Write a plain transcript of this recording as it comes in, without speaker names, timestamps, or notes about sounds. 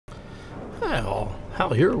Well,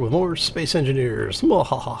 Hal here with more Space Engineers.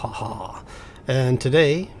 Mwahahaha. And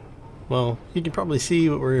today, well, you can probably see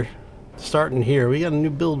what we're starting here. We got a new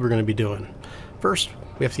build we're going to be doing. First,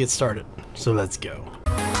 we have to get started. So let's go.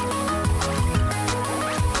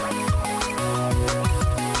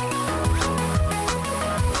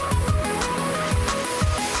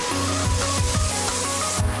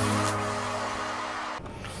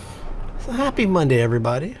 Happy Monday,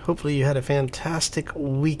 everybody. Hopefully you had a fantastic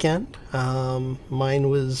weekend. Mine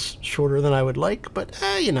was shorter than I would like, but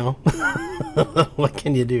you know, what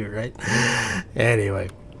can you do, right? Anyway,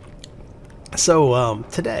 so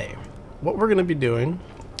today, what we're going to be doing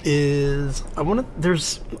is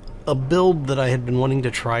there's a build that I had been wanting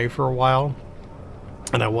to try for a while,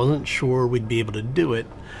 and I wasn't sure we'd be able to do it.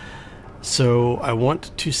 So I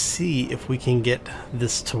want to see if we can get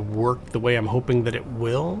this to work the way I'm hoping that it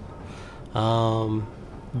will.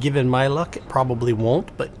 Given my luck, it probably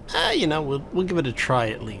won't, but you know, we'll give it a try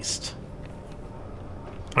at least.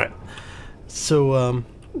 Alright, so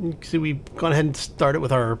you can see we've gone ahead and started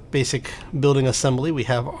with our basic building assembly. We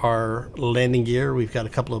have our landing gear, we've got a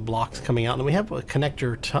couple of blocks coming out, and we have a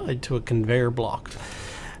connector tied to a conveyor block.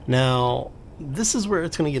 Now, this is where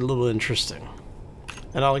it's going to get a little interesting,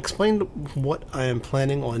 and I'll explain what I am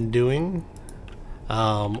planning on doing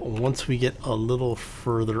once we get a little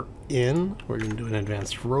further in. We're going to do an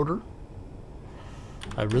advanced rotor.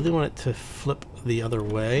 I really want it to flip the other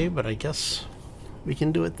way, but I guess we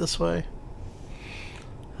can do it this way.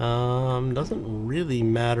 Doesn't really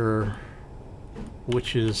matter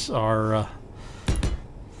which is our...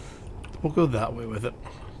 we'll go that way with it.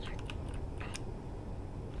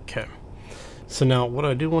 Okay. So now what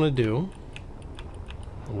I do want to do...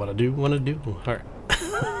 Alright.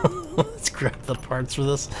 Let's grab the parts for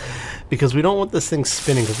this, because we don't want this thing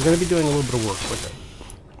spinning, because we're going to be doing a little bit of work with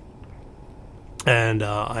it. And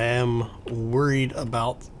I am worried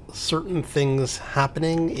about certain things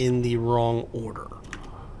happening in the wrong order.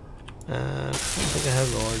 And I don't think I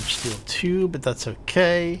have a large steel tube, but that's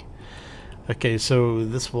okay. Okay, so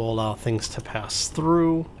this will allow things to pass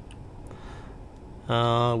through.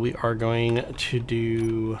 We are going to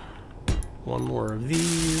do one more of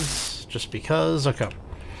these, just because. Okay.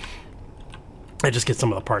 I just get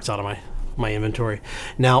some of the parts out of my inventory.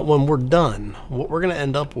 Now, when we're done, what we're going to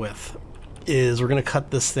end up with is we're going to cut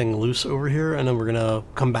this thing loose over here, and then we're going to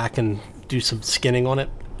come back and do some skinning on it.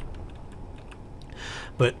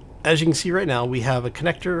 But as you can see right now, we have a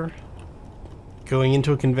connector going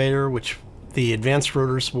into a conveyor, which the advanced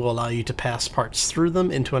rotors will allow you to pass parts through them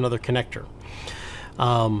into another connector.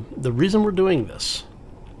 The reason we're doing this,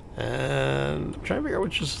 and I'm trying to figure out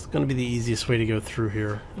which is going to be the easiest way to go through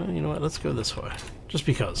here. You know what, let's go this way, just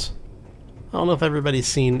because. I don't know if everybody's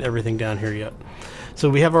seen everything down here yet. So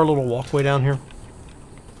we have our little walkway down here.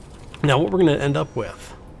 Now what we're going to end up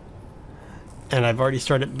with, and I've already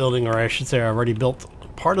started building, or I should say I've already built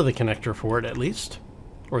part of the connector for it at least,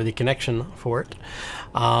 or the connection for it,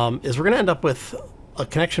 is we're going to end up with a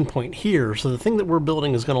connection point here. So the thing that we're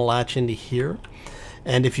building is going to latch into here.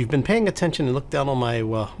 And if you've been paying attention and look down on my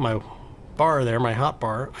my bar there, my hot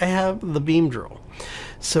bar, I have the beam drill.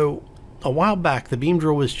 So a while back, the beam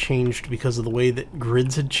drill was changed because of the way that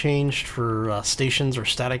grids had changed for stations or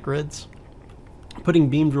static grids. Putting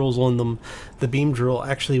beam drills on them, the beam drill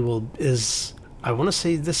actually is, I want to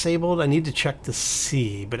say, disabled. I need to check to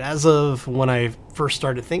see, but as of when I first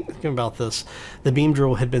started thinking about this, the beam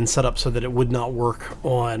drill had been set up so that it would not work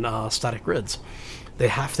on static grids. They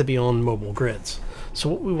have to be on mobile grids. So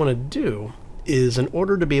what we want to do is, in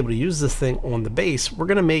order to be able to use this thing on the base, we're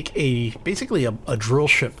going to make basically a drill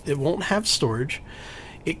ship. It won't have storage.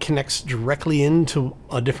 It connects directly into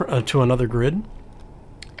to another grid,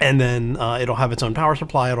 and then it'll have its own power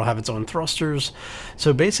supply. It'll have its own thrusters.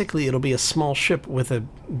 So basically, it'll be a small ship with a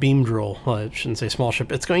beam drill. Well, I shouldn't say small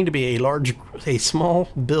ship. It's going to be a small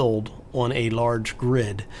build on a large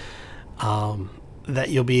grid. That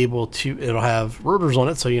you'll be able to, it'll have rotors on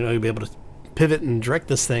it, so you know you'll be able to pivot and direct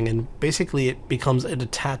this thing, and basically it becomes a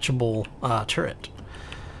detachable turret.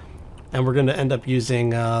 And we're going to end up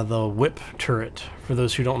using the whip turret. For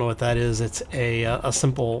those who don't know what that is, it's a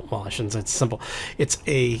simple, well, I shouldn't say it's simple, it's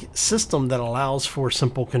a system that allows for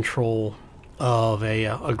simple control of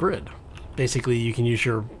a grid. Basically, you can use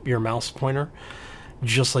your mouse pointer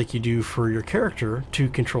just like you do for your character to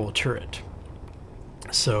control a turret.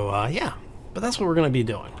 So yeah, but that's what we're going to be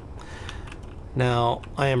doing. Now,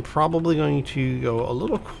 I am probably going to go a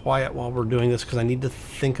little quiet while we're doing this, because I need to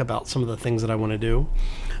think about some of the things that I want to do.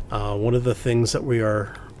 One of the things that we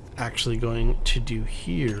are actually going to do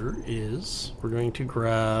here is we're going to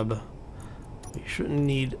grab, we shouldn't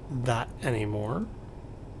need that anymore.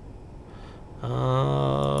 What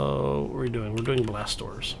are we doing? We're doing blast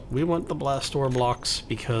doors. We want the blast door blocks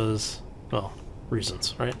because, well,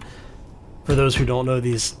 reasons, right? For those who don't know,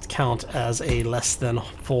 these count as a less than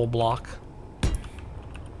full block.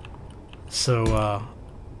 So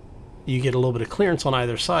you get a little bit of clearance on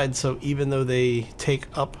either side, so even though they take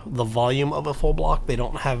up the volume of a full block, they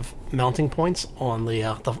don't have mounting points on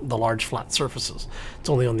the large flat surfaces. It's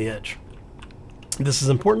only on the edge. This is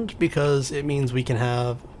important because it means we can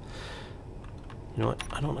have... You know what?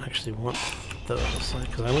 I don't actually want those,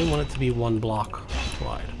 because I only want it to be one block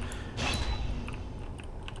wide.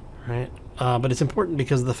 Right? But it's important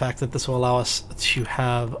because of the fact that this will allow us to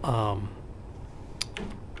have...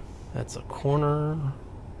 that's a corner...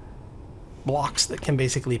 blocks that can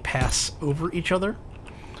basically pass over each other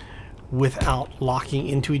without locking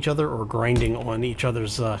into each other or grinding on each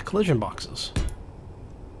other's collision boxes.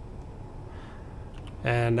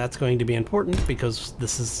 And that's going to be important because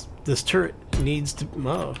this turret needs to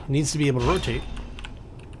be able to rotate.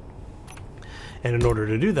 And in order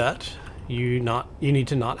to do that, you need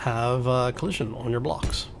to not have collision on your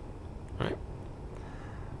blocks, right?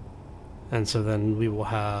 And so then we will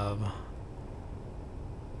have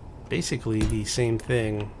basically the same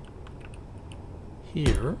thing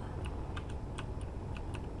here.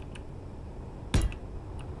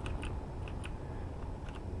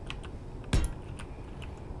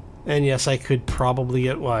 And yes, I could probably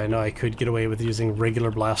get, well, I know I could get away with using regular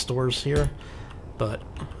blast doors here, but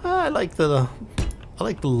I like the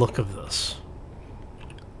look of this.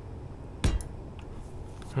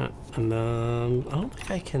 And then I don't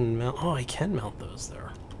think I can mount, oh, I can mount those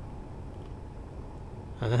there.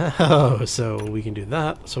 Oh, so we can do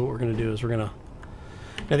that. So what we're going to do is now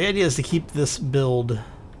the idea is to keep this build,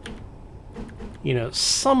 you know,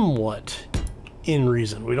 somewhat in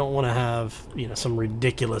reason. We don't want to have, you know, some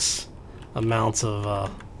ridiculous amounts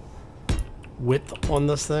of width on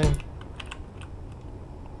this thing.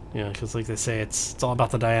 You know, because like they say, it's all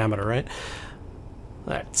about the diameter, right?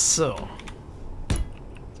 Alright, so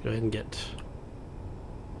let's go ahead and get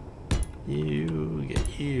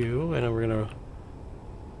you, and then we're gonna,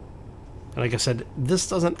 and like I said,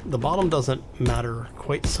 the bottom doesn't matter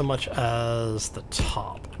quite so much as the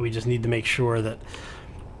top. We just need to make sure that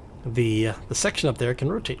the section up there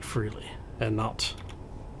can rotate freely and not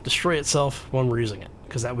destroy itself when we're using it,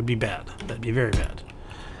 because that would be bad. That'd be very bad.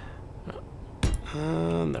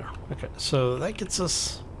 And there. Okay, so that gets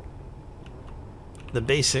us the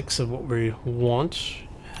basics of what we want.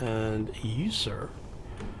 And you, sir,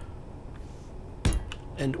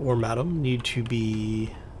 and or madam, need to be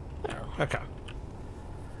there. Okay.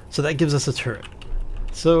 So that gives us a turret.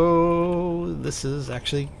 So this is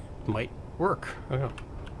actually might work. Okay.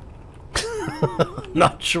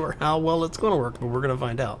 Not sure how well it's going to work, but we're going to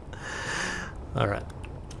find out. Alright.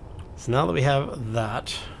 So now that we have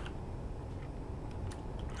that,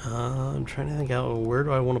 I'm trying to think out where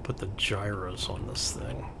do I want to put the gyros on this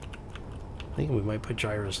thing. I think we might put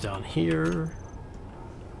gyros down here.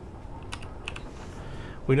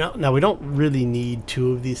 We don't really need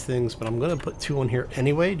two of these things, but I'm going to put two on here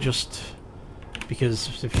anyway, just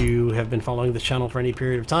because if you have been following the channel for any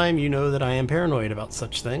period of time, you know that I am paranoid about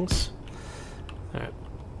such things. Alright,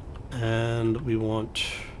 and we want,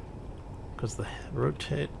 because the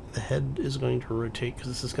head is going to rotate because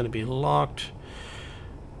this is going to be locked,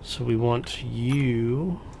 so we want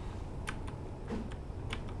you,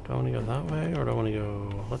 do I want to go that way or do I want to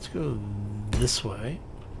go, let's go this way,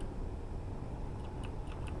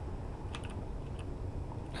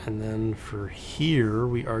 and then for here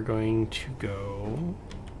we are going to go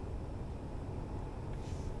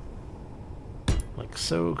like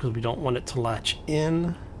so, because we don't want it to latch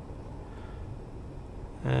in.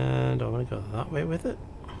 And I want to go that way with it.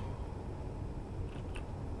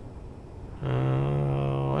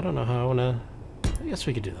 I don't know how I want to... I guess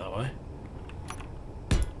we could do it that way.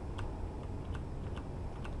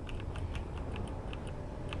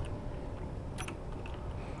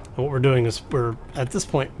 And what we're doing is we're, at this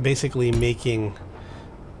point, basically making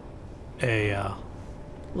a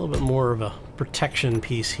little bit more of a protection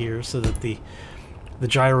piece here so that the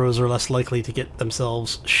gyros are less likely to get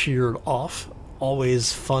themselves sheared off.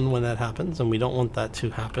 Always fun when that happens, and we don't want that to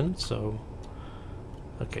happen, so...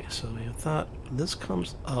 Okay, so we have that. This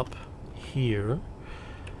comes up here.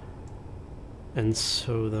 And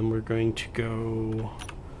so then we're going to go...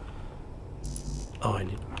 Oh, I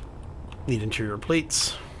need interior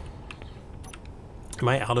plates. Am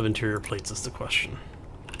I out of interior plates is the question.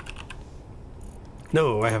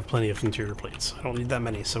 No, I have plenty of interior plates. I don't need that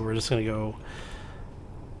many, so we're just going to go...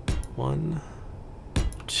 1,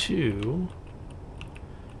 2,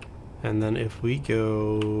 and then if we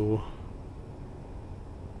go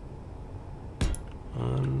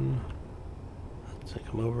One. Let's take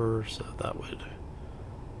them over, so that would...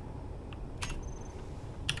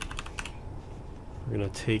 We're going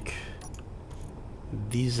to take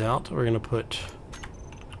these out. We're going to put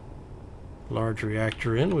large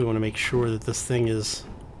reactor in. We want to make sure that this thing is...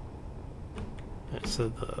 So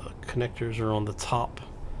the connectors are on the top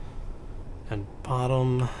and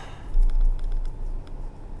bottom.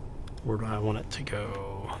 Where do I want it to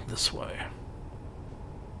go? This way.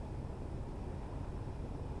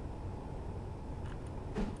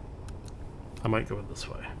 I might go this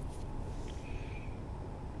way.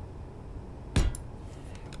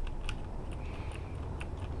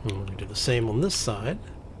 And we're going to do the same on this side.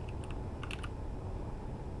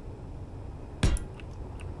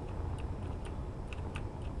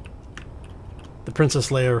 The Princess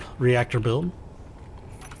Leia reactor build.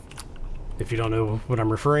 If you don't know what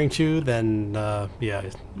I'm referring to, then yeah,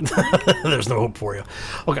 there's no hope for you.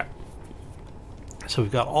 Okay, so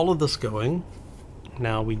we've got all of this going.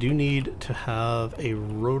 Now we do need to have a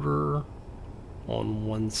rotor on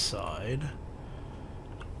one side.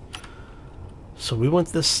 So we want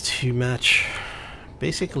this to match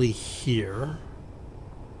basically here.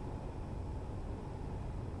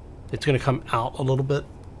 It's going to come out a little bit,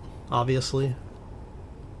 obviously.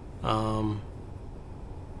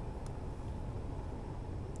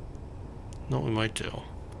 What we might do.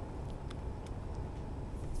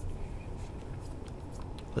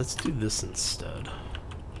 Let's do this instead.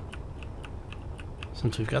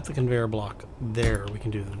 Since we've got the conveyor block there, we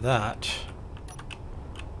can do that.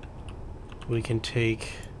 We can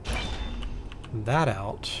take that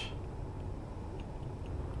out.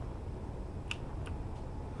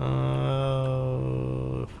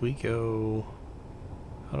 If we go...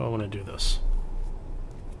 How do I want to do this?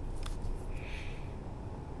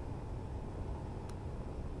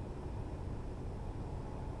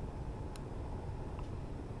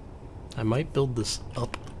 I might build this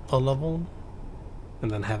up a level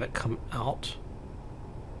and then have it come out.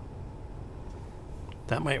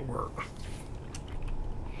 That might work.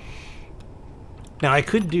 Now I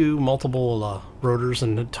could do multiple rotors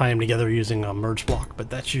and tie them together using a merge block, but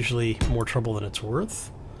that's usually more trouble than it's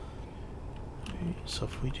worth. Okay, so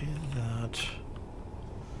if we do that,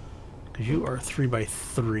 because you are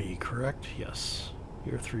 3x3, correct? Yes,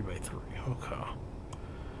 you're 3x3. Okay.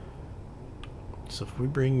 So if we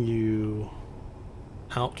bring you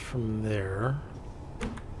out from there, all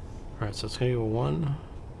right, so it's going to go 1,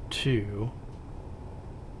 2.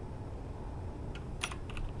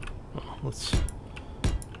 Oh, let's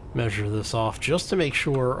measure this off just to make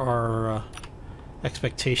sure our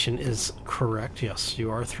expectation is correct. Yes,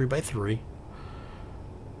 you are 3x3,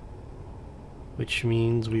 which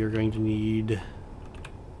means we are going to need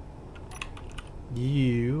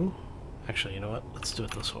you. Actually, you know what? Let's do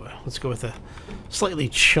it this way. Let's go with a slightly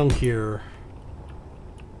chunkier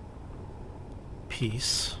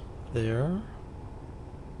piece there.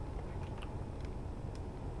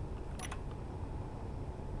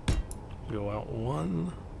 Go out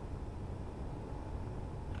 1.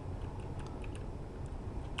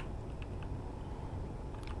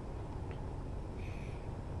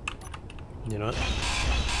 You know what?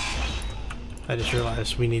 I just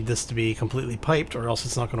realized we need this to be completely piped or else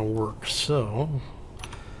it's not going to work. So,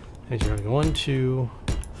 you're going to go 1, 2,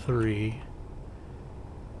 3,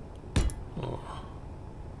 4,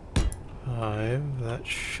 5. That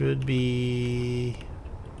should be...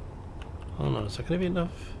 I don't know, is that going to be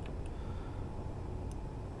enough?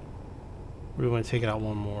 We want to take it out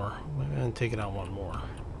one more. We're going to take it out one more.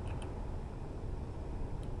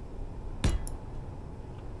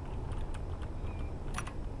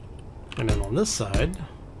 And then on this side,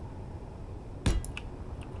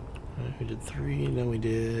 we did 3, and then we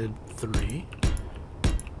did 3.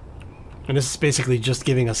 And this is basically just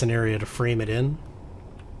giving us an area to frame it in.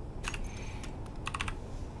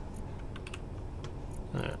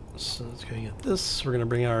 Alright, so let's go get this. We're going to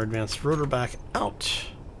bring our advanced rotor back out.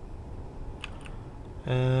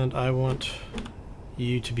 And I want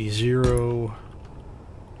you to be 0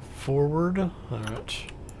 forward.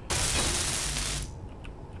 Alright.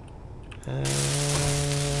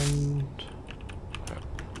 And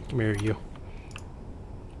mirror you.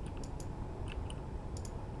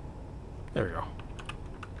 There we go.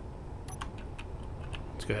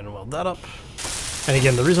 Let's go ahead and weld that up. And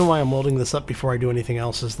again, the reason why I'm welding this up before I do anything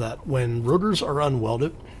else is that when rotors are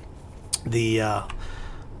unwelded, the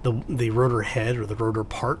rotor head, or the rotor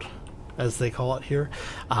part, as they call it here,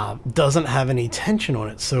 doesn't have any tension on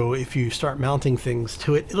it. So if you start mounting things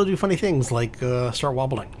to it, it'll do funny things like start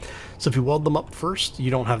wobbling. So if you weld them up first, you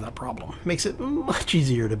don't have that problem. Makes it much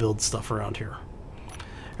easier to build stuff around here.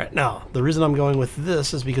 Alright, now, the reason I'm going with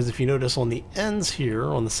this is because if you notice on the ends here,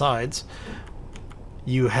 on the sides,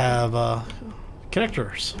 you have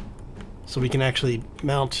connectors. So we can actually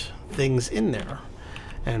mount things in there.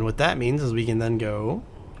 And what that means is we can then go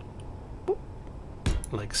boop,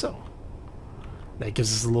 like so. That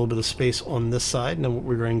gives us a little bit of space on this side. And then what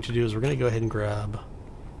we're going to do is we're going to go ahead and grab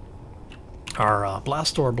our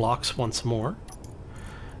blast door blocks once more.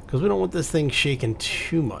 Because we don't want this thing shaking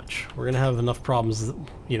too much. We're going to have enough problems that,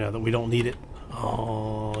 you know, that we don't need it.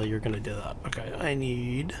 Oh, you're going to do that. Okay, I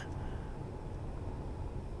need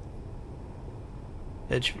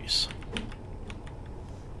edge piece.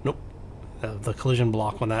 Nope. The collision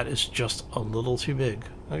block on that is just a little too big.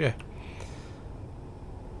 Okay.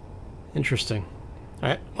 Interesting.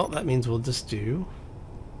 Alright, well that means we'll just do...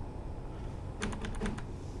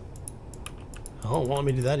 Oh, it won't let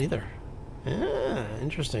me do that either. Yeah,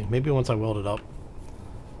 interesting. Maybe once I weld it up.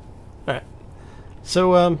 Alright.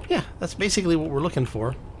 So, yeah, that's basically what we're looking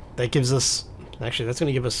for. That gives us... Actually, that's going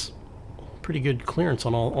to give us pretty good clearance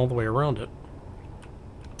on all the way around it.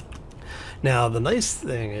 Now, the nice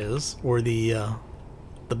thing is, or the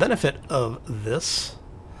benefit of this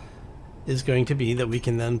is going to be that we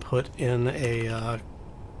can then put in a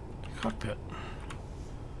cockpit.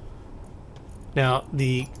 Now,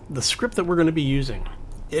 the script that we're going to be using,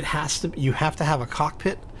 you have to have a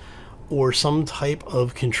cockpit or some type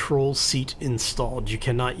of control seat installed. You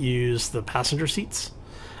cannot use the passenger seats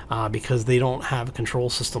because they don't have control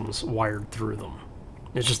systems wired through them.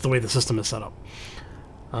 It's just the way the system is set up.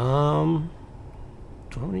 Do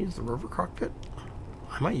I want to use the rover cockpit?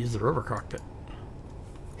 I might use the rover cockpit.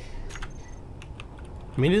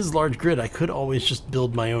 I mean, it is a large grid. I could always just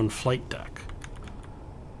build my own flight deck.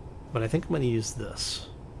 But I think I'm going to use this.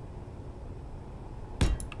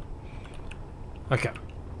 Okay.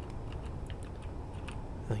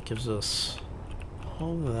 That gives us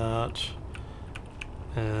all that.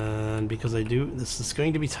 And because this is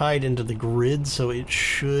going to be tied into the grid, so it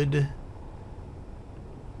should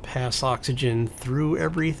pass oxygen through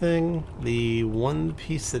everything. The one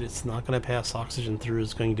piece that it's not going to pass oxygen through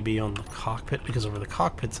is going to be on the cockpit because of where the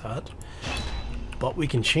cockpit's at. But we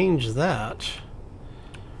can change that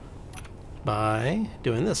by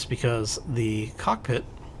doing this, because the cockpit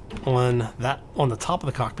on the top of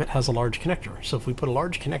the cockpit has a large connector. So if we put a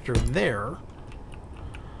large connector there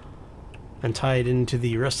and tie it into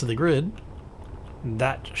the rest of the grid,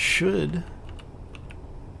 that should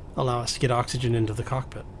allow us to get oxygen into the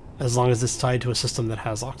cockpit, as long as it's tied to a system that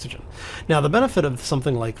has oxygen. Now, the benefit of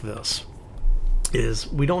something like this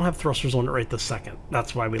is we don't have thrusters on it right this second.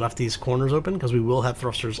 That's why we left these corners open, because we will have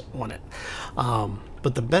thrusters on it.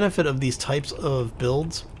 But the benefit of these types of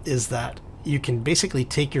builds is that you can basically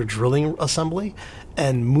take your drilling assembly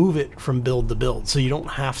and move it from build to build. So you don't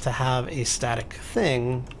have to have a static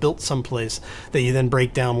thing built someplace that you then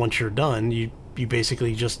break down once you're done. You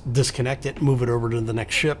basically just disconnect it, move it over to the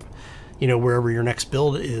next ship, you know, wherever your next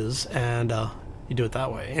build is, and you do it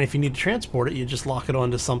that way. And if you need to transport it, you just lock it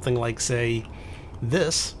onto something like, say,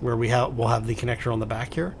 this, where we'll have the connector on the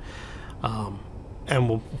back here. And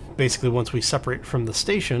we'll basically, once we separate from the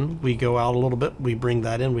station, we go out a little bit, we bring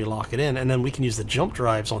that in, we lock it in, and then we can use the jump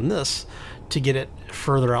drives on this to get it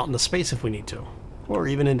further out into space if we need to, or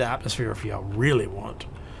even into atmosphere if you really want.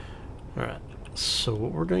 Alright, so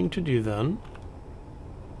what we're going to do then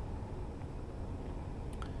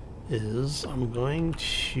is I think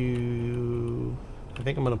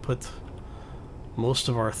I'm going to put most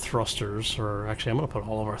of our thrusters, or actually I'm going to put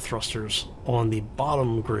all of our thrusters on the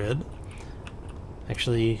bottom grid.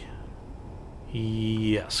 Actually,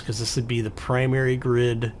 yes, because this would be the primary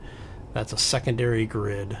grid. That's a secondary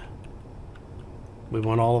grid. We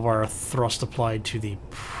want all of our thrust applied to the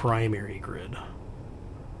primary grid.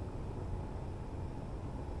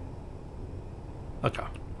 Okay.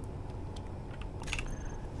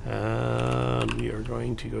 And we are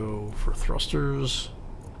going to go for thrusters.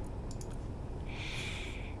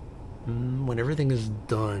 When everything is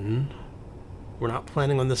done, we're not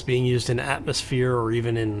planning on this being used in atmosphere or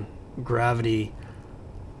even in gravity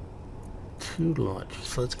too much.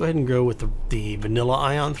 So let's go ahead and go with the vanilla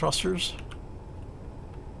ion thrusters.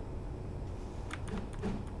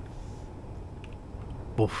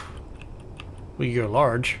 Oof. We can go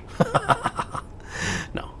large.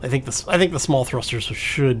 No, I think the small thrusters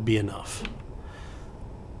should be enough.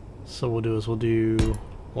 So what we'll do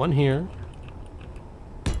one here,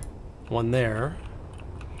 one there,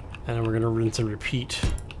 and then we're going to rinse and repeat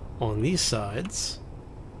on these sides.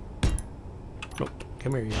 Nope,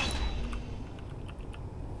 come here, you.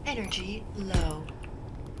 Energy low.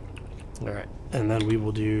 Alright, and then we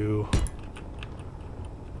will do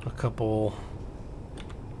a couple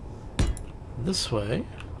this way.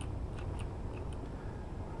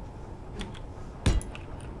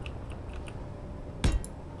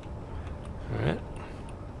 Alright.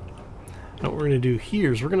 Now what we're going to do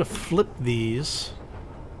here is we're going to flip these.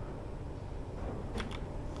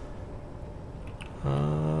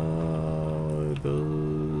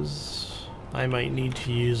 Those... I might need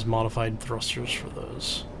to use modified thrusters for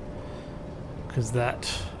those. Because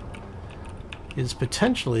that is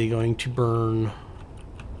potentially going to burn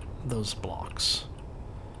those blocks.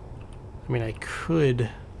 I mean, I could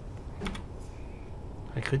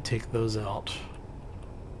take those out.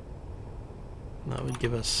 That would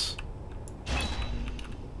give us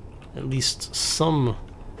at least some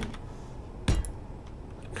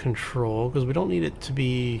control, because we don't need it to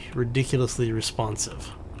be ridiculously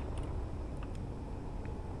responsive.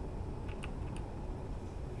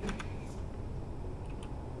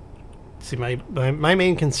 See, my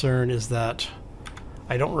main concern is that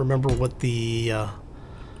I don't remember what the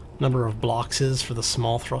number of blocks is for the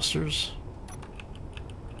small thrusters.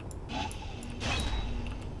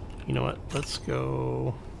 You know what? Let's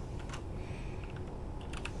go...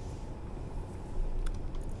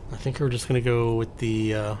 I think we're just going to go with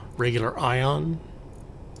the regular ion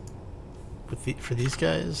for these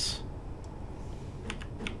guys.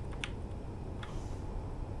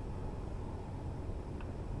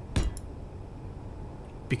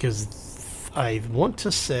 Because I want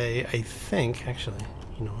to say, I think, actually,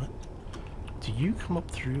 you know what? Do you come up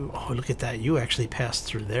through? Oh, look at that. You actually passed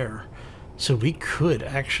through there. So we could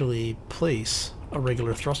actually place a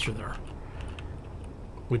regular thruster there,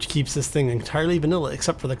 which keeps this thing entirely vanilla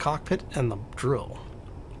except for the cockpit and the drill.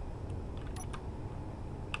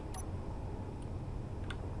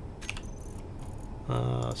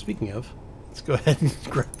 Speaking of, let's go ahead and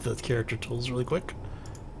grab the character tools really quick.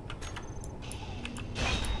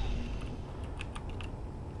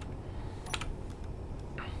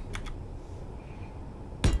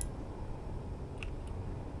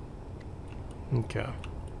 Okay.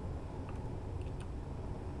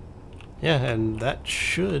 Yeah, and that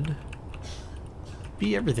should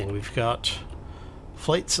be everything. We've got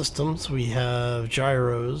flight systems, we have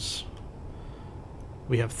gyros,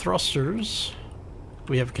 we have thrusters,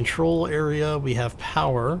 we have control area, we have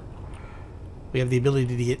power, we have the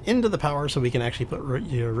ability to get into the power so we can actually put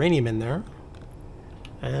uranium in there,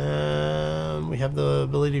 and we have the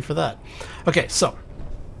ability for that. Okay, so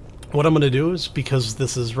what I'm going to do is, because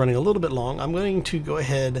this is running a little bit long, I'm going to go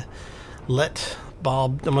ahead, let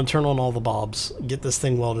Bob, I'm going to turn on all the bobs, get this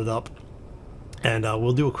thing welded up, and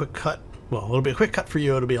we'll do a quick cut. Well, it'll be a quick cut for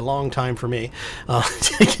you, it'll be a long time for me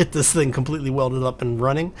to get this thing completely welded up and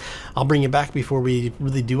running. I'll bring you back before we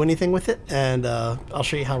really do anything with it, and I'll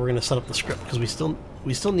show you how we're going to set up the script, because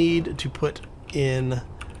we still need to put in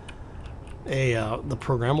the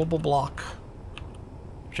programmable block,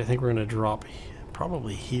 which I think we're going to drop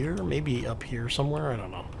probably here, maybe up here somewhere, I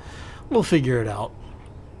don't know. We'll figure it out.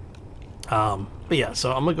 But yeah,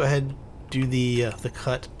 so I'm gonna go ahead and do the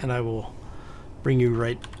cut, and I will bring you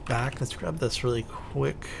right back. Let's grab this really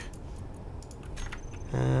quick,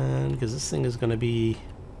 and because this thing is gonna be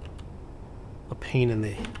a pain in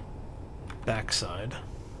the backside.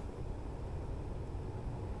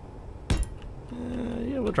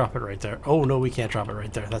 Yeah, we'll drop it right there. Oh no, we can't drop it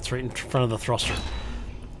right there. That's right in front of the thruster.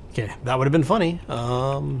 Okay, that would have been funny.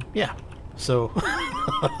 Yeah, so...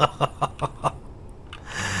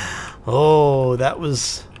 Oh, that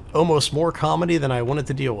was almost more comedy than I wanted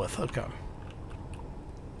to deal with. Okay.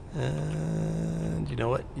 And you know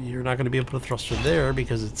what? You're not going to be able to put a thruster there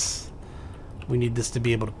because it's... We need this to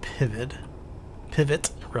be able to pivot. Pivot,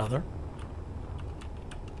 rather.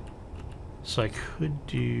 So I could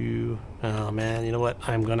do... Oh man, you know what?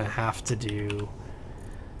 I'm going to have to do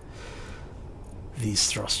these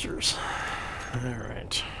thrusters.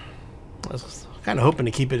 Alright. I was kind of hoping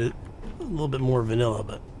to keep it a little bit more vanilla,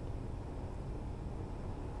 but...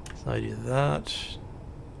 So I do that.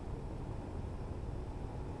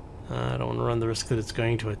 I don't want to run the risk that it's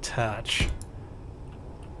going to attach.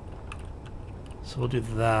 So we'll do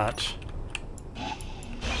that.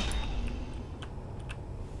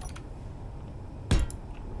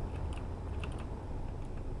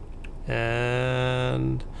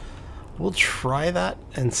 And we'll try that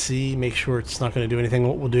and see, make sure it's not going to do anything.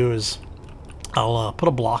 What we'll do is I'll put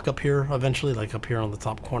a block up here eventually, like up here on the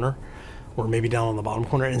top corner, or maybe down on the bottom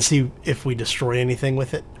corner, and see if we destroy anything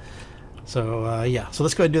with it. So yeah, so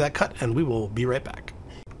let's go ahead and do that cut, and we will be right back.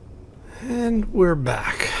 And we're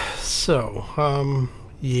back. So,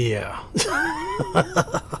 yeah.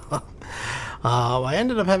 I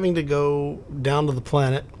ended up having to go down to the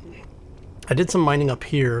planet I did some mining up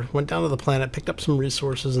here, went down to the planet, picked up some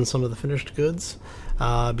resources and some of the finished goods,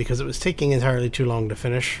 because it was taking entirely too long to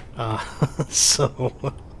finish.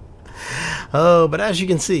 Oh, but as you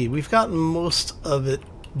can see, we've gotten most of it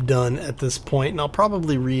done at this point, and I'll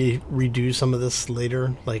probably redo some of this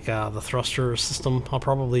later, like the thruster system. I'll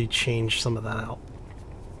probably change some of that out.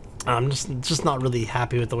 I'm just not really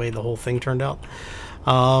happy with the way the whole thing turned out.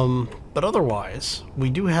 But otherwise, we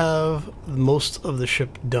do have most of the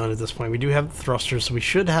ship done at this point. We do have the thrusters, so we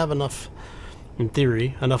should have enough, in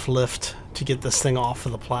theory, enough lift to get this thing off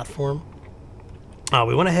of the platform.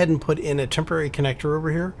 We went ahead and put in a temporary connector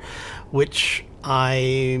over here, which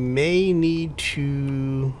I may need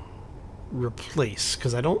to replace,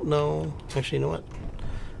 because I don't know... Actually, you know what?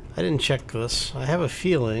 I didn't check this. I have a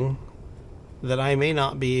feeling that I may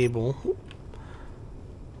not be able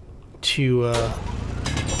to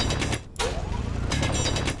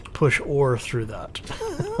push ore through that.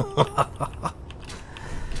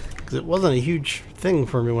 Because it wasn't a huge thing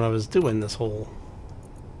for me when I was doing this whole...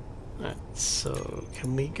 Alright, so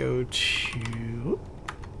can we go to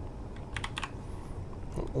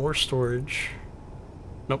ore storage?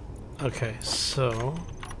 Nope. Okay, so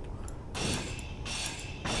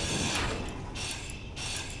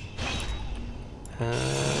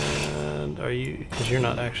and are you, because you're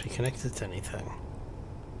not actually connected to anything.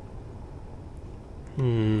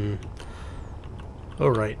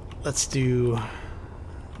 Alright, let's do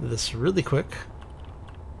this really quick.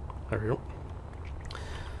 There we go.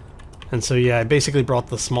 And so yeah, I basically brought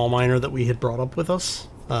the small miner that we had brought up with us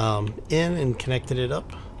in and connected it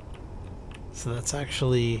up. So that's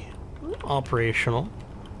actually operational.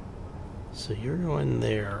 So you're going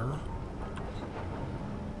there.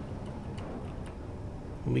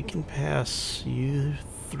 We can pass you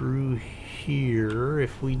through here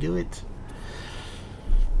if we do it.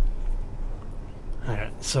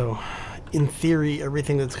 Alright, so in theory,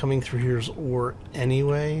 everything that's coming through here is ore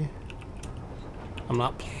anyway. I'm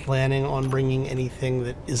not planning on bringing anything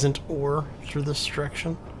that isn't ore through this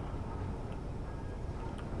direction.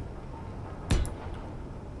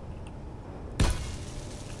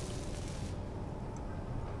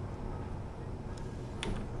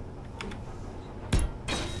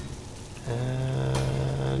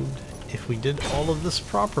 And if we did all of this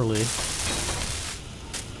properly...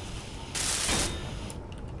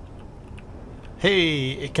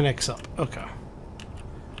 Hey, it connects up. Okay.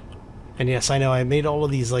 And yes, I know I made all of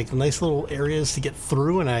these like nice little areas to get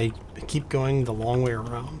through, and I keep going the long way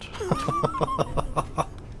around.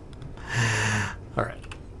 Alright.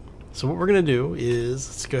 So what we're going to do is,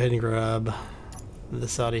 let's go ahead and grab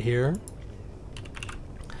this out of here.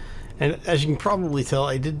 And as you can probably tell,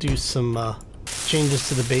 I did do some changes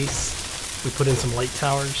to the base. We put in some light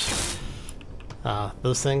towers.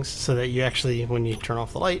 Those things, so that you actually, when you turn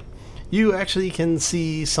off the light, you actually can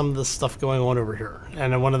see some of the stuff going on over here.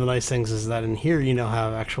 And one of the nice things is that in here you now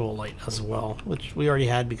have actual light as well, which we already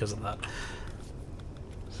had because of that.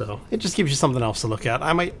 So it just gives you something else to look at.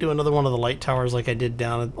 I might do another one of the light towers like I did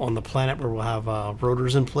down on the planet where we'll have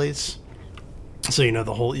rotors in place. So you know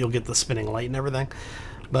the whole, you'll get the spinning light and everything.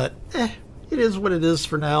 But it is what it is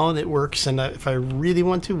for now, and it works. And if I really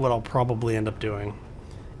want to, what I'll probably end up doing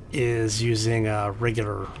is using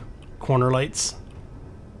regular corner lights.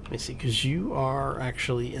 Let me see, because you are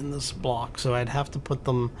actually in this block, so I'd have to put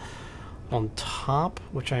them on top,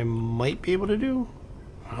 which I might be able to do.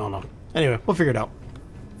 I don't know. Anyway, we'll figure it out.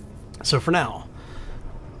 So for now,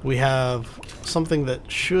 we have something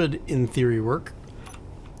that should, in theory, work.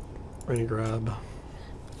 We're going to grab...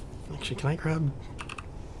 Actually, can I grab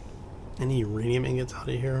any uranium ingots out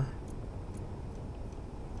of here?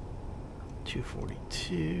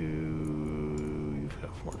 242, you've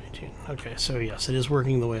got 419. Okay, so yes, it is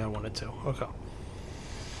working the way I want it to. Okay.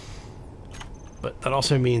 But that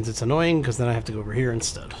also means it's annoying because then I have to go over here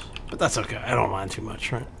instead. But that's okay, I don't mind too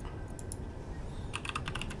much, right?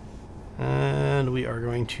 And we are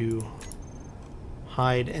going to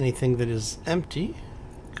hide anything that is empty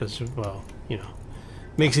because, well, you know,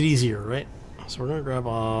 makes it easier, right? So we're going to grab,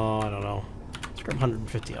 I don't know, let's grab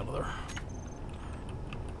 150 out of there.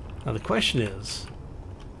 Now the question is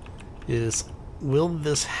will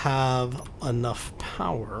this have enough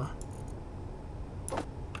power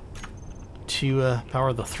to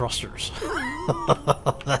power the thrusters?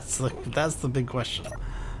 That's the big question. All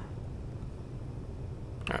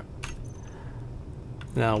right.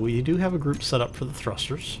 Now we do have a group set up for the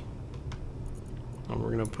thrusters. And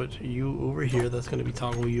we're going to put you over here. That's going to be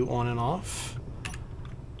toggle you on and off.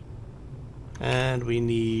 And we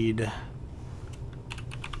need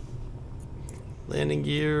landing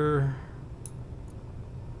gear.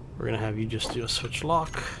 We're going to have you just do a switch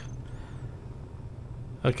lock.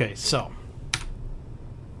 Okay, so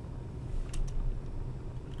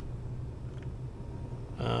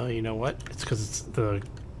you know what? It's because it's the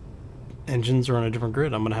engines are on a different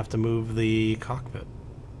grid. I'm gonna have to move the cockpit.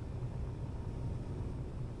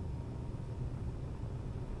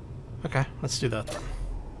 Okay, let's do that then.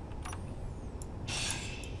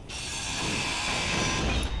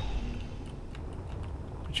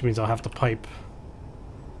 Which means I'll have to pipe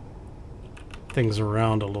things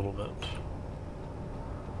around a little bit.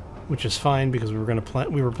 Which is fine because we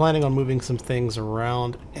were planning on moving some things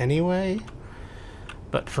around anyway.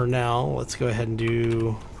 But for now, let's go ahead and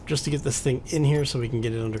do just to get this thing in here so we can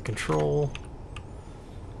get it under control.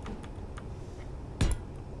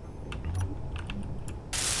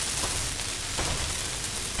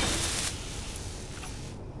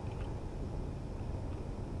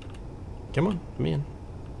 Come on, let me in.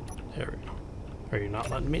 There we go. Are you not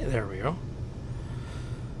letting me? There we go.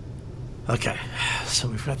 Okay, so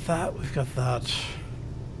we've got that, we've got that.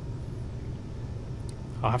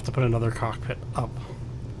 I'll have to put another cockpit up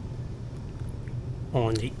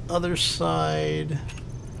on the other side.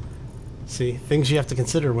 See, things you have to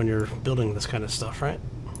consider when you're building this kind of stuff, right?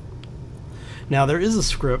 Now there is a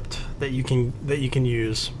script that you can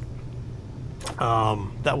use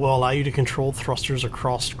that will allow you to control thrusters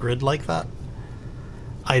across grid like that.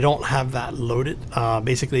 I don't have that loaded.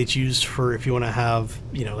 Basically, it's used for if you want to have,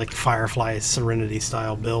 you know, like Firefly Serenity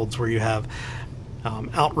style builds where you have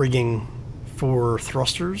outrigging for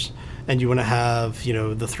thrusters, and you want to have, you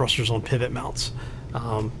know, the thrusters on pivot mounts.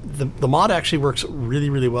 The mod actually works really,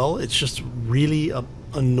 really well. It's just really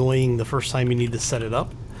annoying the first time you need to set it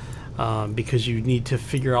up because you need to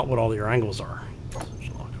figure out what all your angles are.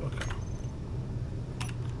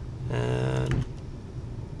 And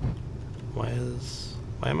why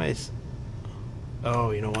am I?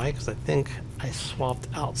 Oh, you know why? Because I think I swapped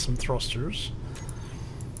out some thrusters.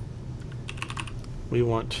 We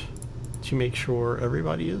want to make sure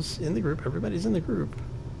everybody is in the group. Everybody's in the group.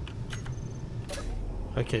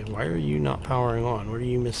 Okay, why are you not powering on? What are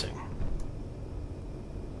you missing?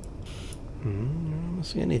 I don't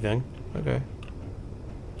see anything. Okay.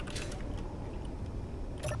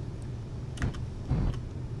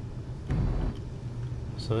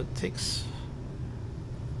 So it takes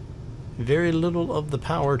very little of the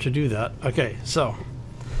power to do that. Okay, so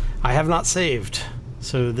I have not saved,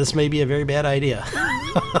 so this may be a very bad idea.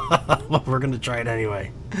 But we're gonna try it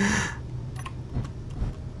anyway.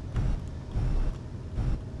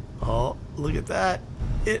 Oh, look at that.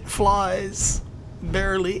 It flies.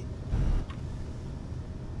 Barely.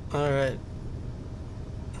 Alright.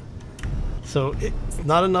 So it's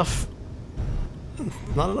not enough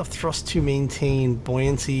thrust to maintain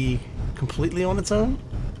buoyancy completely on its own.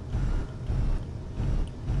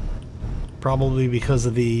 Probably because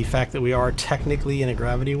of the fact that we are technically in a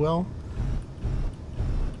gravity well.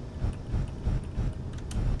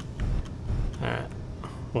 Alright.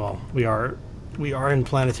 Well, we are in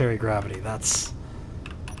planetary gravity.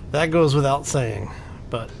 That goes without saying,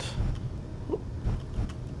 but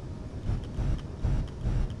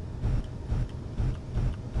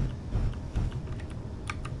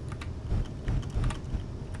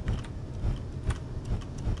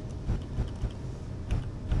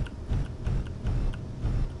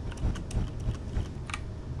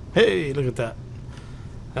hey, look at that.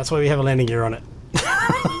 That's why we have a landing gear on it.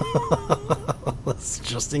 That's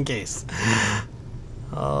just in case.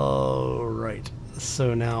 Alright.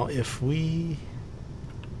 So now if we...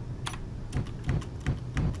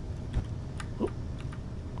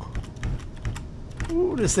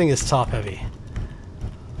 Ooh, this thing is top heavy.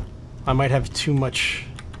 I might have too much...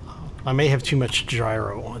 I may have too much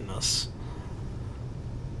gyro on this.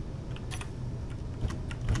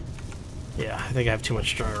 Yeah, I think I have too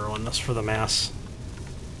much gyro on this for the mass.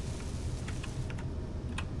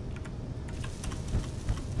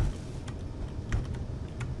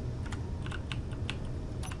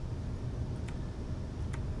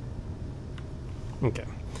 Okay.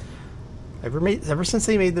 Ever since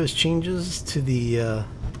they made those changes to the oh,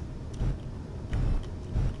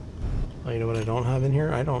 you know what I don't have in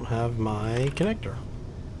here? I don't have my connector.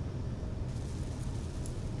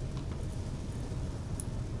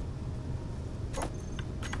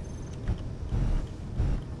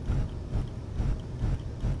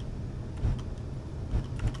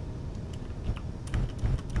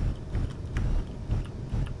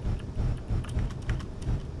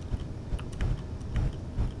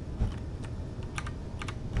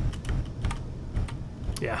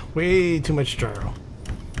 Yeah, way too much gyro.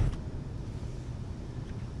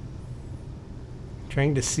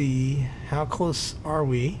 Trying to see how close are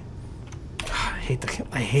we. God,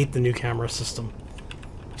 I hate the new camera system.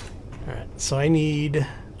 so I need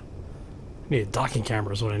a docking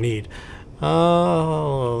camera is what I need.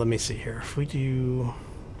 Oh, let me see here. If we do...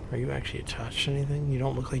 Are you actually attached to anything? You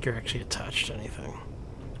don't look like you're actually attached to anything.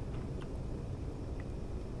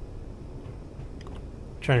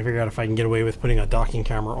 Trying to figure out if I can get away with putting a docking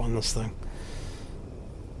camera on this thing.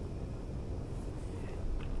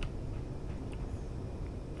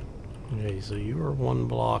 Okay, so you are 1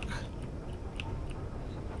 block.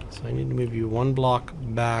 So I need to move you 1 block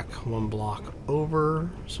back, 1 block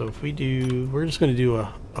over. So if we do, we're just going to do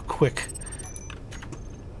a quick.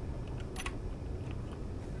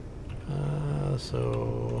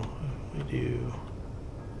 So if we do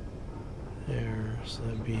there, so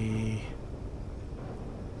that'd be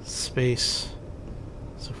space.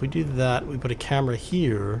 So if we do that, we put a camera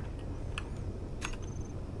here.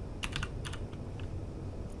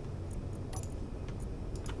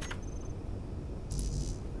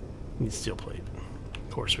 Need steel plate. Of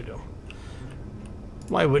course we do.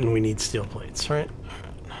 Why wouldn't we need steel plates, right?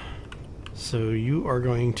 So you are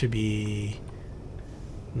going to be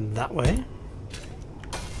that way.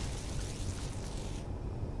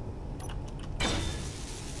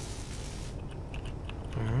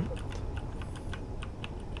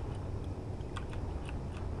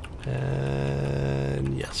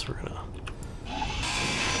 And yes, we're gonna.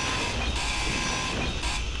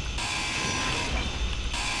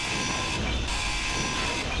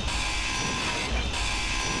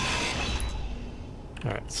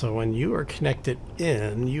 Alright, so when you are connected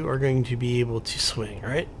in, you are going to be able to swing,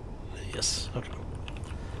 right? Yes, okay.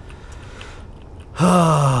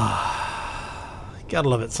 Gotta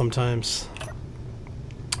love it sometimes.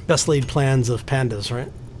 Best laid plans of pandas,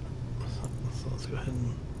 right? So let's go ahead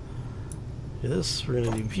and do this. We're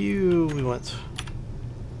gonna do view. We went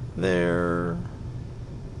there.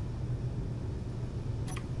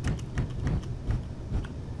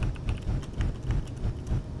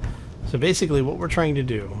 So basically what we're trying to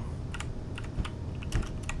do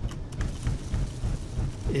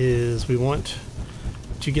is we want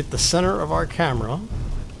to get the center of our camera.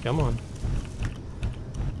 Come on.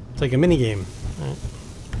 It's like a mini game, right?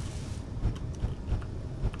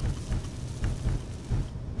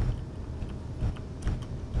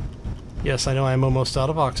 Yes, I know I'm almost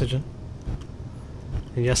out of oxygen.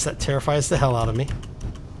 And yes, that terrifies the hell out of me.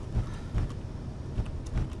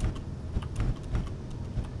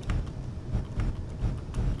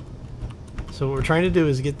 So what we're trying to do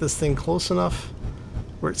is get this thing close enough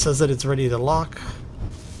where it says that it's ready to lock.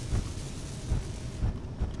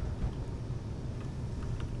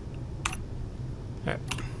 Alright.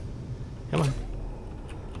 Come on.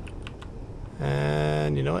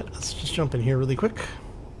 And you know what? Let's just jump in here really quick.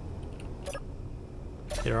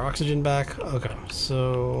 Get our oxygen back. Okay,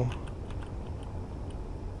 so...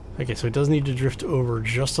 Okay, so it does need to drift over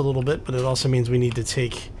just a little bit, but it also means we need to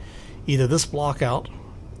take either this block out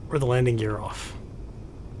or the landing gear off.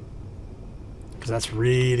 Because that's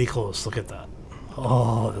really close. Look at that.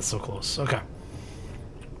 Oh, that's so close. Okay.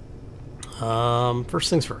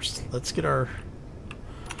 First things first. Let's get our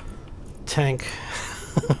tank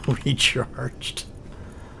recharged.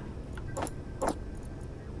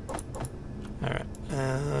 Alright.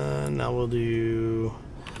 And now we'll do...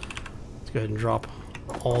 Let's go ahead and drop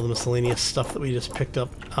all the miscellaneous stuff that we just picked up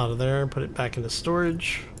out of there. Put it back into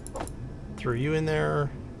storage. Throw you in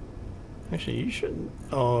there. Actually, you shouldn't.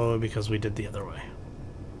 Oh, because we did the other way.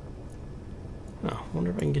 Oh, I wonder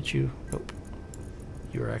if I can get you. Nope.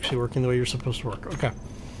 You are actually working the way you're supposed to work. Okay.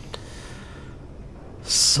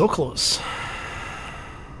 So close.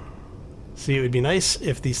 See, it would be nice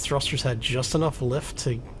if these thrusters had just enough lift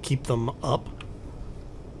to keep them up.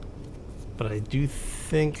 But I do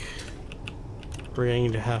think we're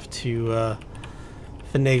going to have to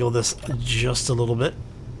finagle this just a little bit.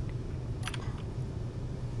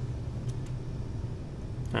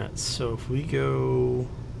 Alright, so if we go...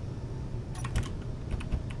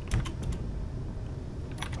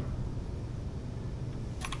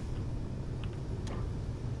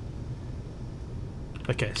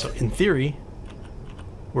 Okay, so in theory,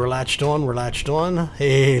 we're latched on, we're latched on.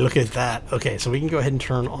 Hey, look at that. Okay, so we can go ahead and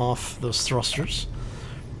turn off those thrusters.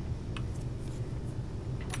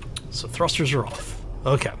 So thrusters are off.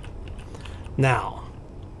 Okay. Now,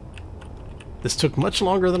 this took much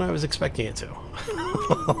longer than I was expecting it to.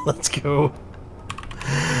 Let's go.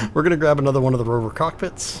 We're going to grab another one of the rover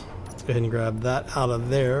cockpits. Let's go ahead and grab that out of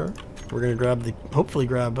there. We're going to grab the... Hopefully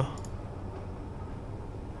grab...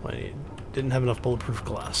 I didn't have enough bulletproof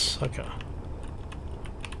glass. Okay.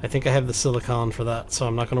 I think I have the silicon for that, so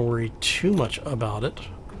I'm not going to worry too much about it.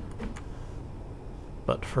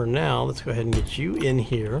 But for now, let's go ahead and get you in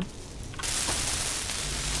here.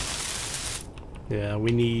 Yeah,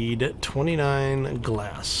 we need 29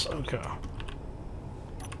 glass. Okay.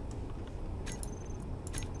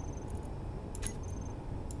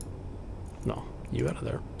 No, you out of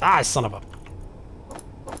there. Ah, son of a...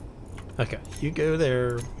 Okay, you go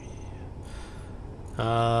there.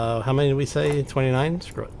 How many did we say? 29?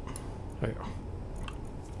 Screw it. There you go.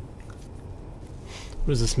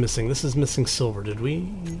 What is this missing? This is missing silver. Did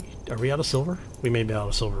we... Are we out of silver? We may be out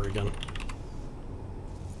of silver again.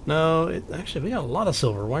 No, actually, we got a lot of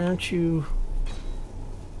silver. Why aren't you...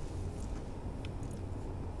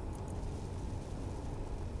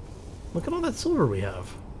 Look at all that silver we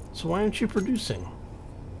have. So why aren't you producing?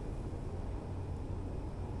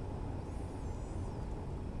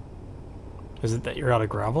 Is it that you're out of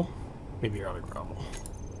gravel? Maybe you're out of gravel.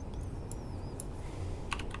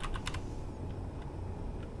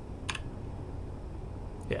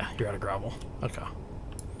 Yeah, you're out of gravel. Okay.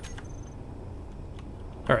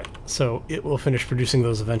 Alright, so it will finish producing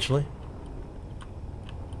those eventually.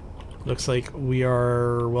 Looks like we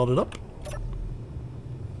are welded up.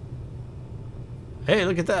 Hey,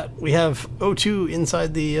 look at that. We have O2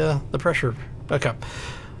 inside the pressure. Okay.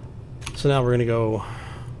 So now we're going to go...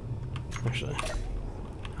 Actually,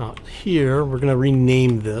 out here, we're going to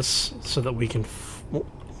rename this so that we can...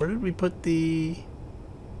 Where did we put the...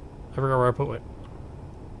 I forgot where I put it.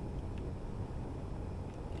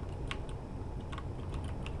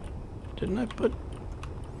 Didn't I put...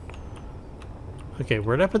 Okay,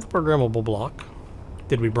 where did I put the programmable block?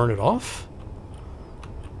 Did we burn it off?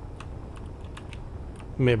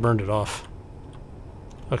 We may have burned it off.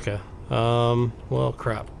 Okay. Well,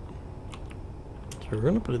 crap. So we're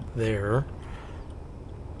going to put it there.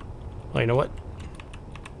 Oh, you know what?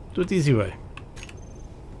 Do it the easy way.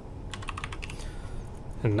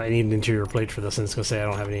 And I need an interior plate for this, and it's going to say I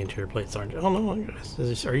don't have any interior plates, aren't you? Oh, no.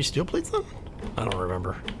 Are you steel plates then? I don't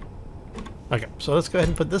remember. Okay, so let's go ahead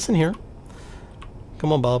and put this in here.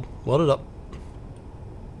 Come on, Bob. Weld it up.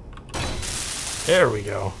 There we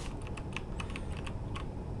go.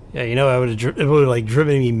 Yeah, you know, it would have like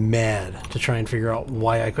driven me mad to try and figure out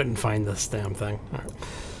why I couldn't find this damn thing. All right.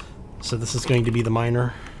 So this is going to be the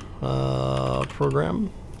miner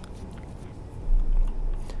program.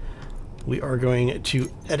 We are going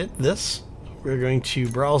to edit this. We're going to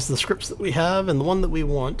browse the scripts that we have, and the one that we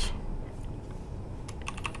want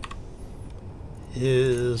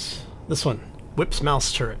is this one, Whip's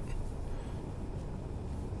Mouse Turret.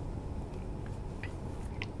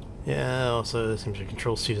 Yeah, also it seems your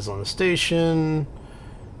control seat is on the station.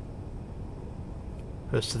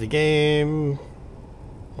 Rest of the game.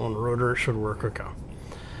 On the rotor it should work, okay.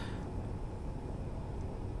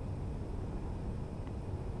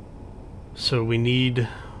 So we need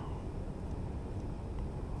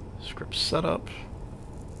script setup.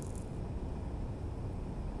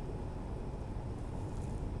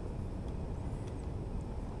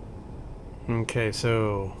 Okay,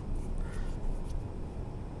 so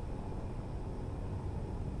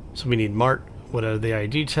we need Mart, whatever the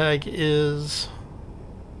ID tag is.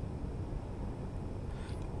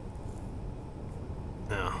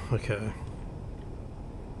 Oh, okay.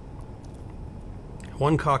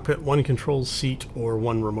 One cockpit, one control seat, or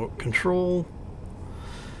one remote control.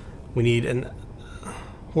 We need an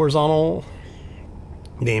horizontal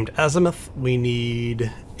named azimuth. We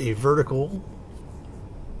need a vertical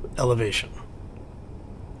elevation.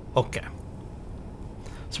 Okay.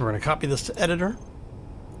 So we're going to copy this to editor.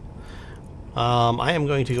 I am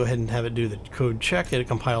going to go ahead and have it do the code check. It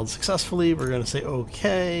compiled successfully. We're going to say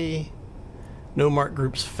OK. No mark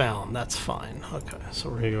groups found. That's fine. Okay, so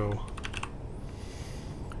we're going to go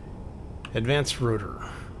advanced rotor.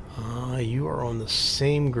 You are on the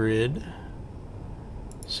same grid,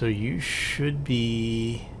 so you should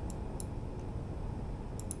be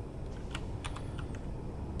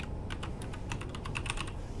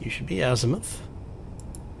azimuth.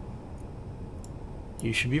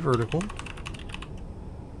 You should be vertical.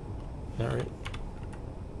 Alright.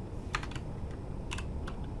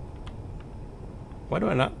 Why do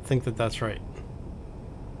I not think that that's right?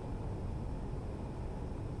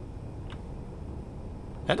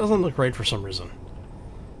 That doesn't look right for some reason.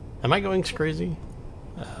 Am I going crazy?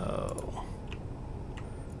 Oh.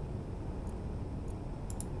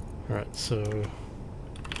 Alright, so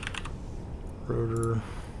rotor.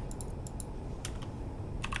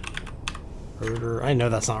 I know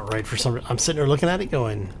that's not right for some reason. I'm sitting there looking at it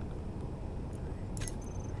going.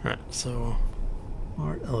 Alright, so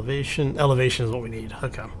Mart elevation. Elevation is what we need.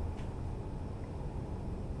 Okay.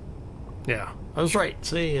 Yeah, I was right.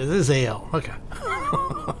 See, it is AL. Okay.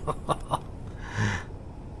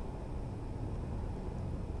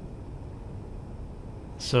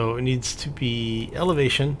 So it needs to be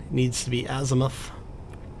elevation, it needs to be azimuth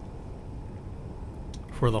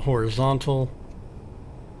for the horizontal.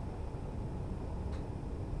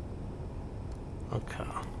 Okay.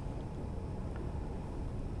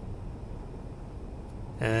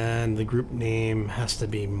 And the group name has to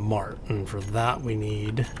be Mart, and for that we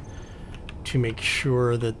need to make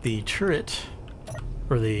sure that the turret,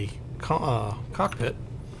 or the cockpit,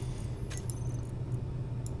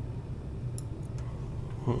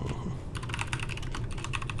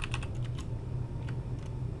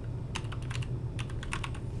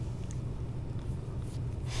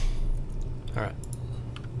 Alright.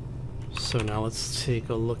 So now let's take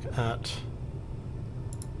a look at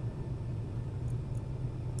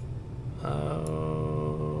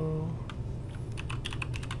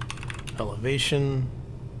elevation.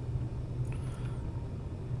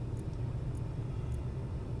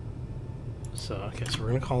 So, okay, so we're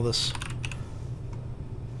going to call this...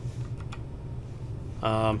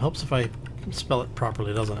 helps if I spell it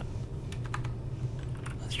properly, doesn't it?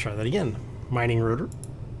 Let's try that again. Mining rotor.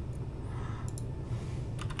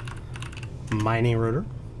 Mining rotor.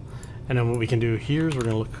 And then what we can do here is we're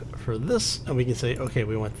going to look for this, and we can say, okay,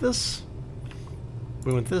 we want this,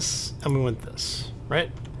 we want this, and we want this, right?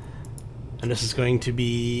 And this is going to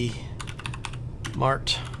be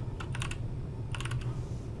Mart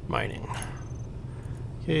mining.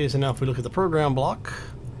 Okay, so now if we look at the program block,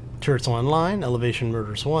 turret's online, elevation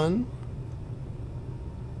rotor's 1.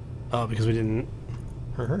 Oh, because we didn't...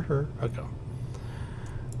 Okay.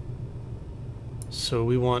 So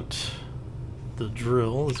we want the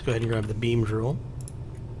drill. Let's go ahead and grab the beam drill.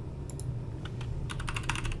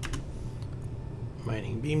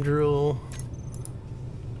 Mining beam drill.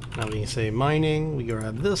 Now we can say mining. We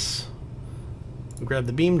grab this. We grab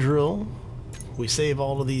the beam drill. We save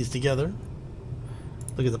all of these together.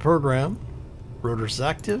 Look at the program. Rotor's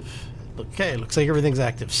active. Okay, looks like everything's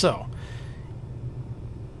active. So,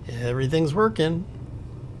 everything's working.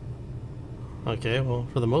 Okay, well,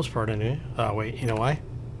 for the most part anyway. Wait, you know why?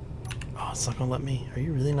 Oh, it's not gonna let me. Are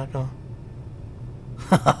you really not gonna?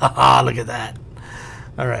 Look at that.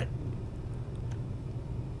 Alright.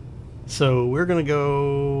 So, we're gonna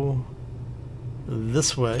go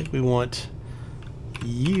this way. We want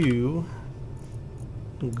you,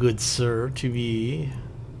 good sir, to be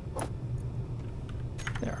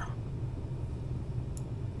there.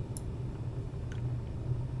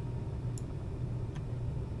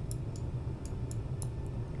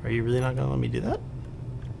 Are you really not gonna let me do that?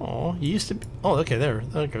 Oh, you used to be. Oh, okay, there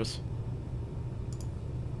it goes.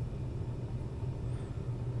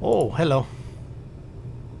 Oh, hello.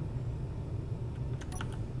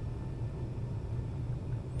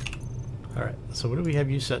 Alright, so what do we have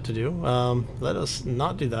you set to do? Let us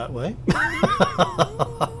not do that way.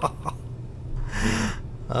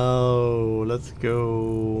 Oh, let's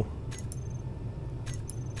go.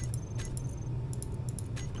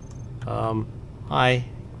 Hi.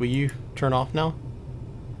 Will you turn off now?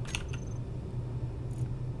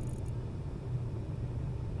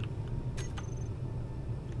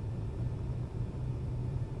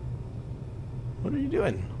 What are you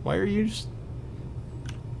doing? Why are you just...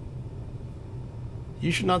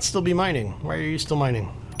 You should not still be mining. Why are you still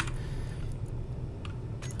mining?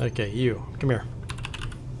 Okay, you. Come here.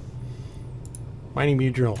 Mining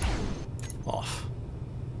beam drill. Off.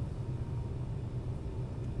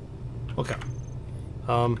 Okay.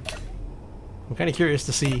 I'm kind of curious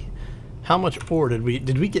to see how much ore did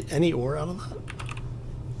we get any ore out of that?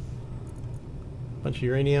 Bunch of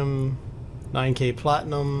uranium, 9k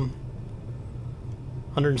platinum,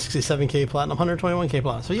 167k platinum, 121k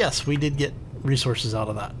platinum. So yes, we did get resources out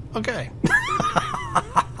of that. Okay.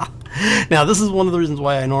 Now this is one of the reasons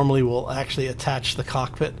why I normally will actually attach the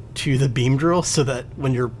cockpit to the beam drill so that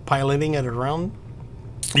when you're piloting it around,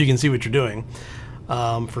 you can see what you're doing.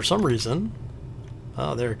 For some reason,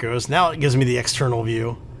 oh, there it goes. Now it gives me the external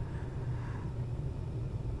view.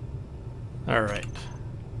 Alright.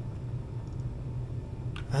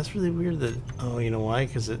 That's really weird that... Oh, you know why?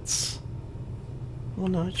 Because it's... Well,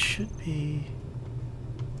 no, it should be...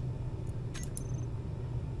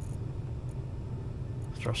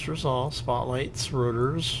 Thrusters all, spotlights,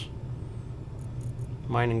 rotors,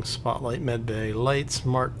 mining spotlight, medbay, lights,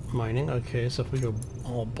 Mart mining. Okay, so if we go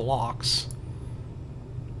all blocks,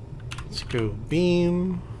 let's go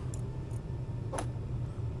beam.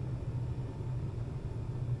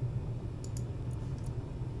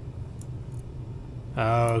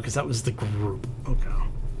 Oh, because that was the group. Okay.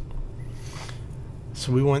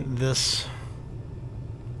 So we want this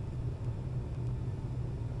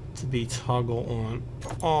to be toggle on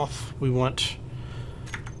off. We want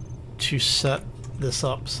to set this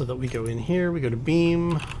up so that we go in here, we go to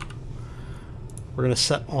beam. We're going to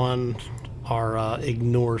set on our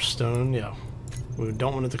ignore stone. Yeah, we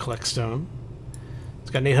don't want it to collect stone.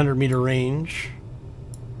 It's got an 800 meter range.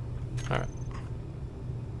 Alright.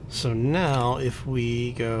 So now if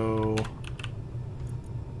we go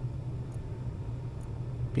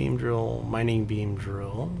beam drill, mining beam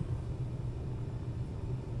drill,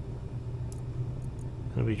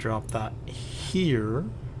 and we drop that here.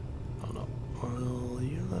 Oh no, will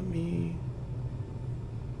you let me?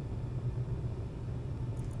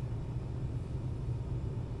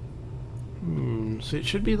 So it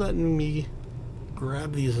should be letting me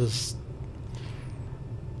grab these as...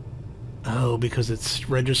 Oh, because it's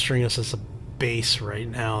registering us as a base right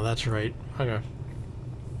now. That's right. Okay.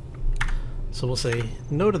 So we'll say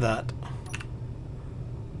no to that.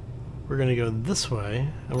 We're going to go this way,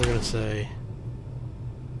 and we're going to say...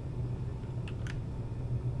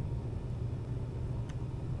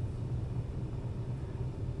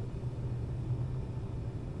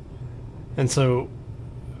 And so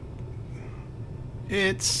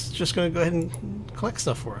it's just going to go ahead and collect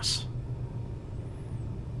stuff for us.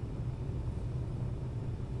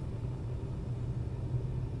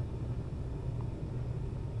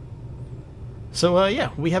 So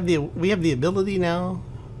yeah, we have the ability now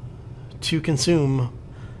to consume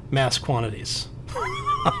mass quantities.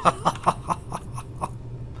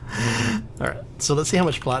 All right, so let's see how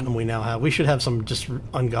much platinum we now have. We should have some just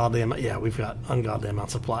ungodly amount. Yeah, we've got ungodly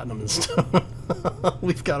amounts of platinum and stuff.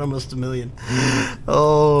 We've got almost 1 million.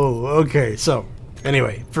 Oh, okay. So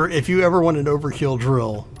anyway, if you ever want an overkill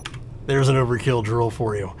drill, there's an overkill drill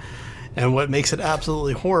for you. And what makes it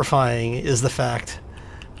absolutely horrifying is the fact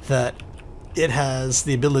that it has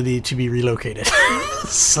the ability to be relocated.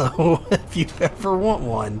 So if you ever want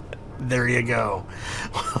one, there you go.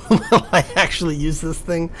 I actually use this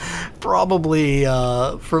thing probably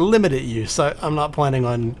for limited use. I'm not planning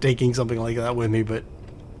on taking something like that with me, but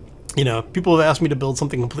you know, people have asked me to build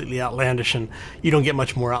something completely outlandish, and you don't get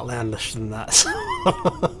much more outlandish than that. So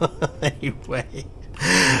anyway,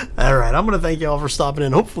 all right, I'm gonna thank you all for stopping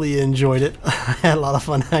in. Hopefully you enjoyed it. I had a lot of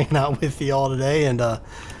fun hanging out with you all today, and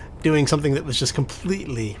doing something that was just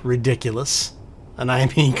completely ridiculous. And I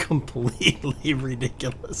mean completely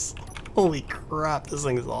ridiculous. Holy crap, this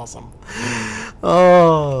thing is awesome.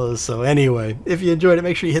 Oh, so anyway, if you enjoyed it,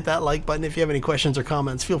 make sure you hit that like button. If you have any questions or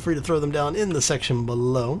comments, feel free to throw them down in the section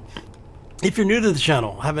below. If you're new to the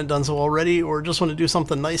channel, haven't done so already, or just want to do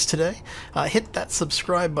something nice today, hit that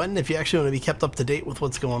subscribe button. If you actually want to be kept up to date with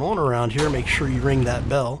what's going on around here, make sure you ring that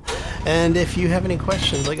bell. And if you have any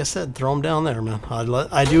questions, like I said, throw them down there, man.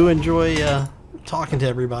 I do enjoy talking to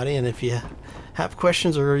everybody, and if you have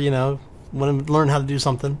questions or, you know, want to learn how to do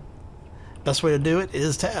something, best way to do it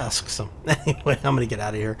is to ask. So anyway, I'm going to get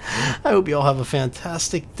out of here. I hope you all have a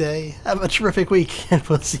fantastic day. Have a terrific week, and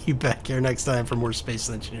we'll see you back here next time for more Space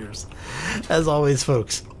Engineers. As always,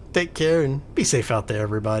 folks, take care and be safe out there,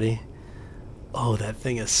 everybody. Oh, that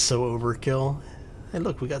thing is so overkill. Hey,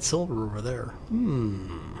 look, we got silver over there.